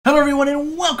everyone,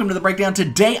 and welcome to the breakdown.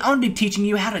 Today I'm going to be teaching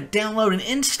you how to download and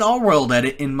install World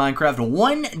Edit in Minecraft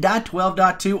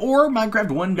 1.12.2 or Minecraft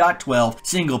 1.12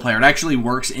 single player. It actually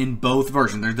works in both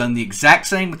versions. They're done the exact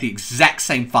same with the exact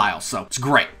same file, so it's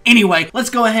great. Anyway, let's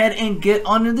go ahead and get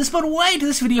on to this. But wait,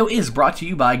 this video is brought to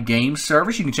you by Game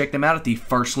Service. You can check them out at the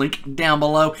first link down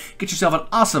below. Get yourself an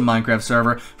awesome Minecraft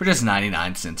server for just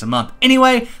 99 cents a month.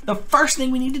 Anyway, the first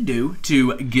thing we need to do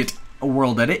to get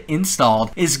World Edit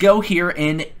installed is go here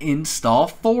and install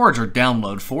Forge, or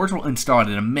download Forge. We'll install it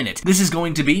in a minute. This is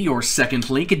going to be your second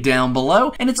link down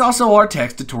below, and it's also our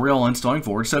text tutorial on installing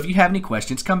Forge, so if you have any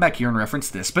questions, come back here and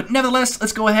reference this. But nevertheless,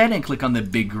 let's go ahead and click on the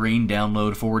big green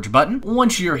download Forge button.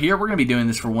 Once you're here, we're going to be doing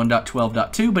this for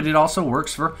 1.12.2, but it also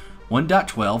works for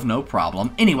 1.12, no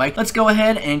problem. Anyway, let's go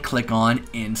ahead and click on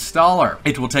Installer.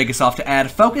 It will take us off to Add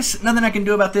Focus. Nothing I can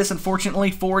do about this. Unfortunately,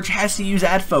 Forge has to use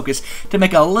Add Focus to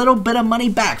make a little bit of money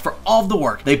back for all the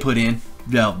work they put in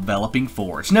developing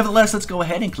Forge. Nevertheless, let's go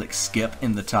ahead and click Skip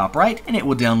in the top right, and it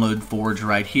will download Forge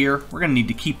right here. We're going to need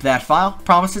to keep that file.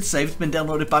 Promise it's safe. It's been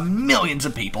downloaded by millions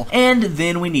of people. And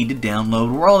then we need to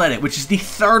download World Edit, which is the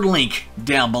third link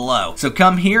down below. So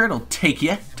come here. It'll take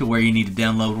you to where you need to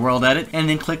download World Edit, and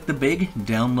then click the big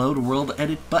Download World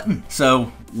Edit button.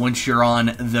 So once you're on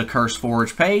the Curse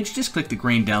Forge page, just click the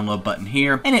green download button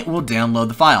here, and it will download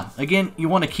the file. Again, you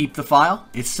want to keep the file.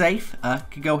 It's safe. You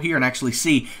can go here and actually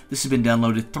see this has been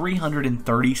downloaded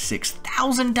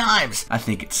 336,000 times. I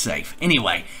think it's safe.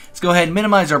 Anyway, let's go ahead and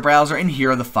minimize our browser, and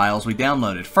here are the files we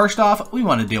downloaded. First off, we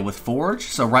want to deal with Forge,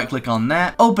 so right click on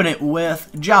that, open it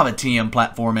with Java TM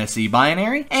Platform SE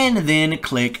Binary, and then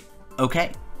click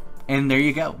OK. And there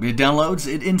you go. It downloads,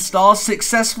 it installs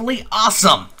successfully.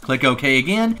 Awesome! Click OK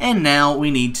again, and now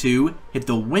we need to hit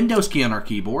the Windows key on our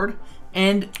keyboard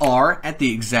and R at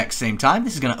the exact same time.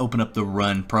 This is going to open up the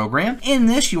Run program. In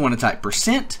this, you want to type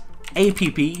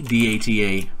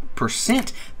 %appdata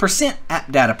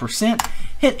 %appdata%,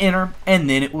 hit Enter, and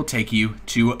then it will take you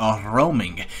to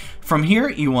roaming. From here,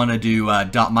 you want to do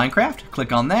 .minecraft,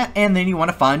 click on that, and then you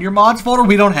want to find your mods folder.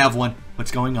 We don't have one.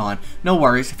 What's going on? No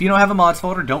worries. If you don't have a mods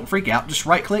folder, don't freak out. Just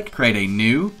right click, create a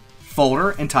new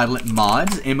folder, and title it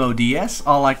mods, M-O-D-S,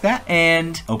 all like that,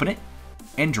 and open it,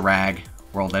 and drag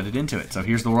World Edit into it. So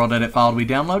here's the World Edit file we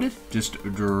downloaded. Just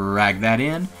drag that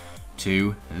in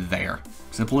to there.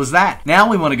 Simple as that. Now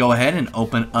we want to go ahead and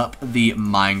open up the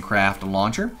Minecraft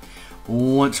launcher.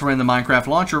 Once we're in the Minecraft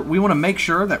launcher, we want to make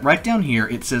sure that right down here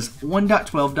it says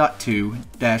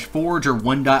 1.12.2-Forge or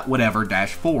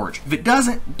 1.whatever-Forge. If it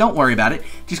doesn't, don't worry about it.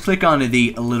 Just click on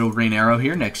the little green arrow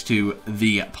here next to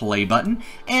the play button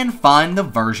and find the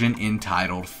version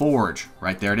entitled Forge.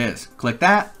 Right there it is. Click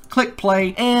that. Click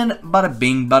play, and bada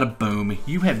bing, bada boom,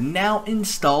 you have now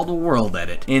installed World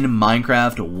Edit in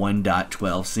Minecraft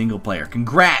 1.12 single player.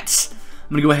 Congrats!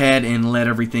 I'm going to go ahead and let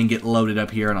everything get loaded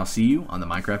up here, and I'll see you on the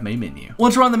Minecraft main menu.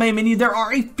 Once we're on the main menu, there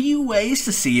are a few ways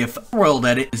to see if World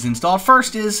Edit is installed.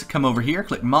 First is come over here,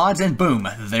 click Mods, and boom,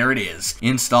 there it is.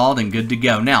 Installed and good to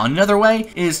go. Now, another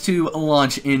way is to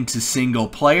launch into single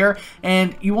player,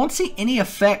 and you won't see any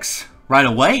effects right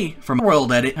away from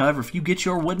World Edit. However, if you get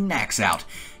your wooden axe out,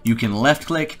 you can left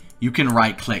click, you can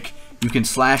right click, you can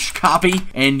slash copy,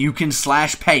 and you can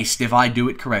slash paste if I do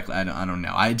it correctly. I don't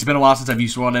know. It's been a while since I've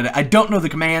used World Edit. I don't know the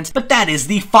commands, but that is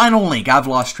the final link. I've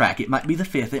lost track. It might be the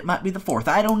 5th. It might be the 4th.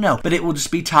 I don't know. But it will just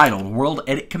be titled World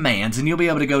Edit Commands, and you'll be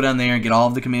able to go down there and get all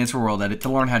of the commands for World Edit to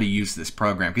learn how to use this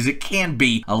program, because it can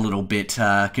be a little bit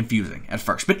confusing at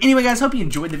first. But anyway, guys, hope you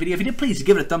enjoyed the video. If you did, please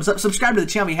give it a thumbs up. Subscribe to the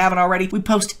channel if you haven't already. We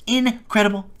post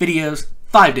incredible videos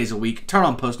 5 days a week. Turn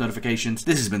on post notifications.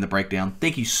 This has been The Breakdown.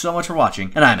 Thank you so much for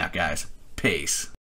watching, and I'm out, guys. Peace.